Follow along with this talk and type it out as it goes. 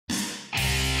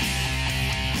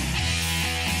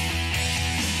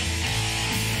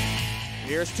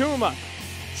Here's Tuma.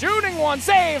 Shooting one,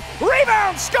 save,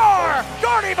 rebound, score!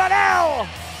 Gordy Bunnell!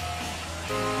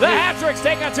 The Hat-Tricks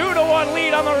take a 2-1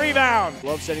 lead on the rebound.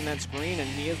 Love setting that screen, and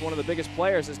he is one of the biggest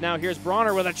players. As now here's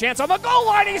Bronner with a chance on the goal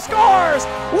line. He scores!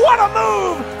 What a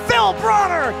move! Phil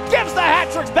Bronner gives the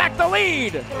Hat-Tricks back the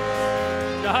lead.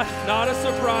 Not a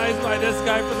surprise by this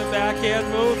guy for the backhand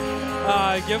move.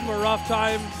 Give him a rough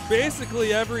time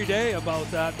basically every day about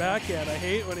that backhand. I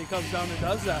hate when he comes down and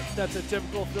does that. That's a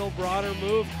typical Phil Bronner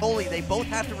move. Goalie, they both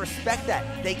have to respect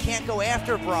that. They can't go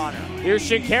after Bronner. Here's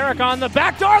Shinkarik on the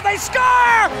back door. They score!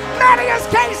 Matthias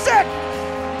Kasich!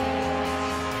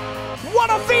 What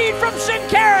a feed from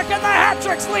Shinkarik, and the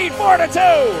Hat-Tricks lead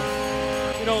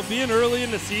 4-2. You know, being early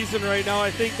in the season right now,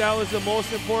 I think that was the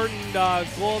most important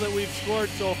goal that we've scored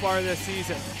so far this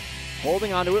season.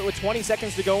 Holding onto it with 20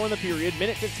 seconds to go in the period,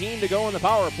 minute 15 to go in the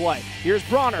power play. Here's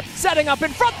Bronner setting up in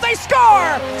front, they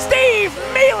score! Steve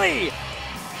Mealy!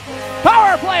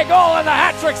 Power play goal, and the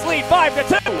Hat-Tricks lead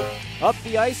 5-2. Up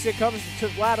the ice, it comes to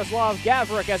Vladislav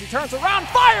Gavrik as he turns around,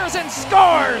 fires and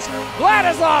scores!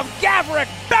 Vladislav Gavrik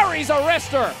buries a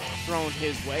wrister. Thrown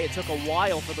his way. It took a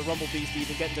while for the Rumblebees to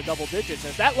even get into double digits.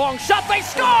 As that long shot, they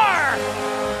score!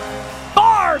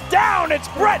 Bar down, it's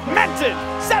Brett Menton.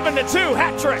 7-2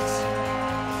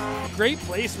 Hat-Tricks. Great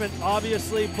placement,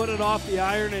 obviously, put it off the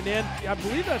iron and in. I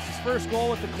believe that's his first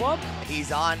goal with the club.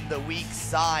 He's on the weak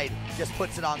side, just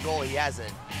puts it on goal, he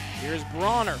hasn't. Here's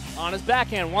Bronner on his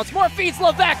backhand. Once more feeds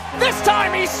Levesque. This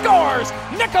time he scores!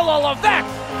 Nikola Levesque!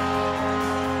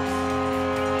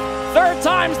 Third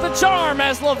time's the charm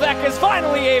as Levesque is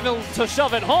finally able to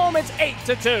shove it home. It's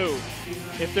 8-2.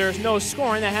 If there's no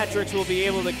scoring, the Hat-Tricks will be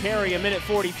able to carry a minute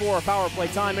 44 power play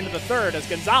time into the third as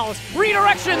Gonzalez,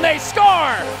 redirection, they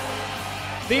score!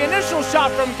 The initial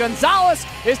shot from Gonzalez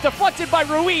is deflected by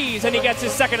Ruiz, and he gets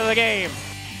his second of the game.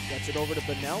 Gets it over to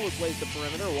Bunnell, who plays the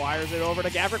perimeter, wires it over to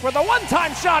Gavrik with a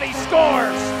one-time shot, he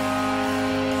scores!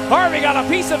 Harvey got a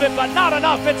piece of it, but not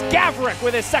enough. It's Gavrik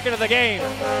with his second of the game.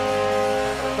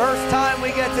 First time we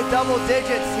get to double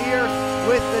digits here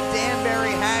with the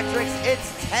Danbury Hat-Tricks.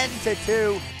 It's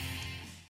 10-2.